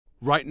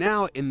Right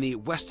now, in the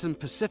Western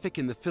Pacific,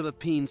 in the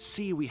Philippine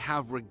Sea, we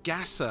have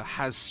RAGASA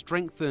has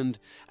strengthened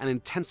and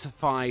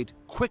intensified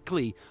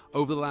quickly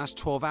over the last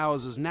 12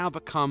 hours, has now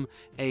become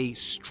a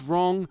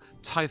strong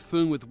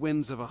typhoon with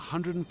winds of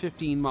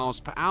 115 miles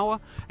per hour.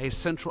 A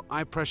central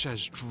eye pressure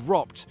has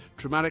dropped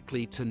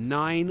dramatically to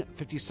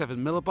 957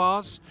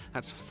 millibars.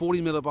 That's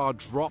 40 millibar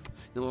drop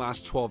in the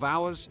last 12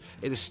 hours.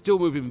 It is still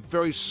moving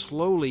very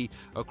slowly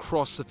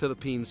across the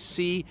Philippine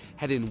Sea,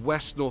 heading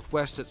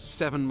west-northwest at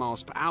 7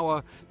 miles per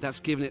hour. That's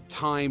given it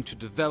time to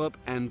develop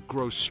and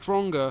grow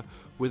stronger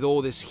with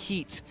all this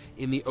heat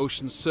in the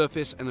ocean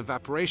surface and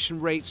evaporation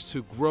rates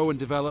to grow and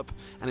develop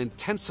and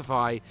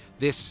intensify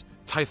this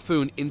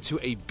typhoon into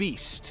a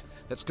beast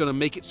that's going to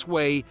make its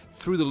way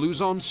through the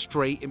Luzon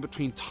Strait in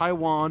between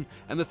Taiwan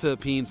and the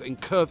Philippines and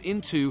curve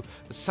into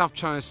the South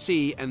China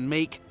Sea and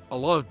make a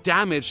lot of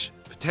damage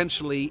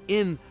potentially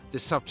in the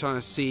South China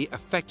Sea,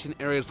 affecting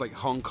areas like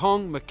Hong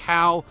Kong,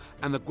 Macau,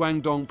 and the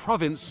Guangdong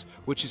province,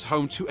 which is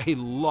home to a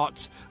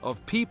lot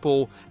of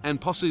people, and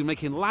possibly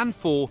making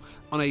landfall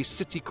on a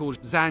city called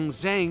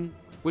Zhangzheng,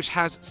 which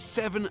has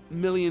 7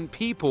 million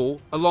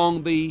people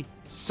along the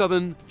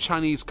southern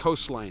Chinese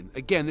coastline.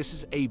 Again, this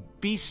is a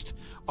beast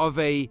of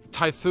a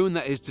typhoon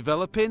that is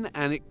developing,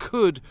 and it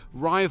could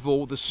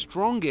rival the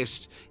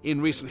strongest in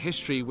recent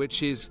history,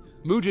 which is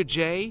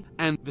Mujije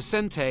and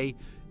Vicente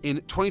in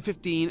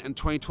 2015 and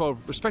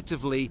 2012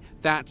 respectively,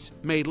 that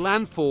made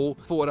landfall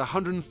for at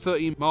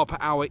 130 mile per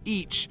hour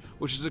each,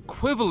 which is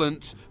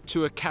equivalent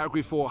to a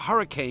Category 4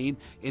 hurricane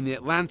in the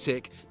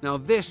Atlantic. Now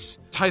this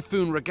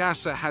Typhoon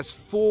RAGASA has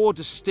 4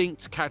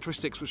 distinct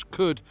characteristics which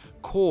could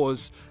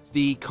cause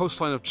the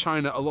coastline of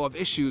China a lot of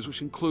issues,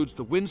 which includes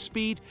the wind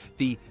speed,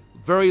 the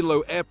very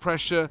low air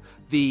pressure,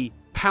 the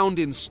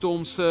pounding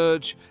storm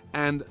surge,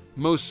 and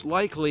most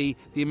likely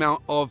the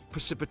amount of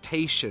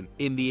precipitation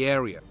in the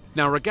area.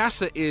 Now,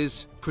 RAGASA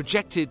is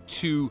projected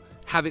to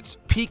have its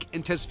peak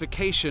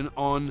intensification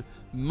on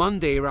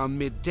Monday around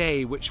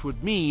midday, which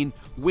would mean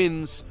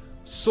winds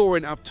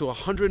soaring up to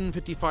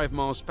 155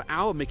 miles per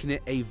hour, making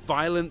it a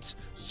violent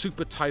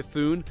super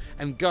typhoon,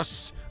 and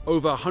gusts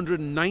over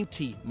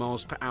 190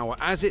 miles per hour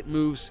as it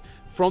moves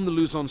from the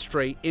Luzon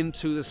Strait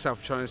into the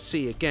South China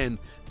Sea, again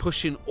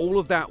pushing all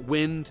of that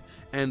wind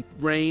and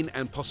rain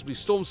and possibly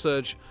storm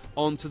surge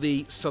onto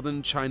the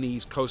southern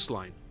Chinese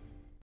coastline.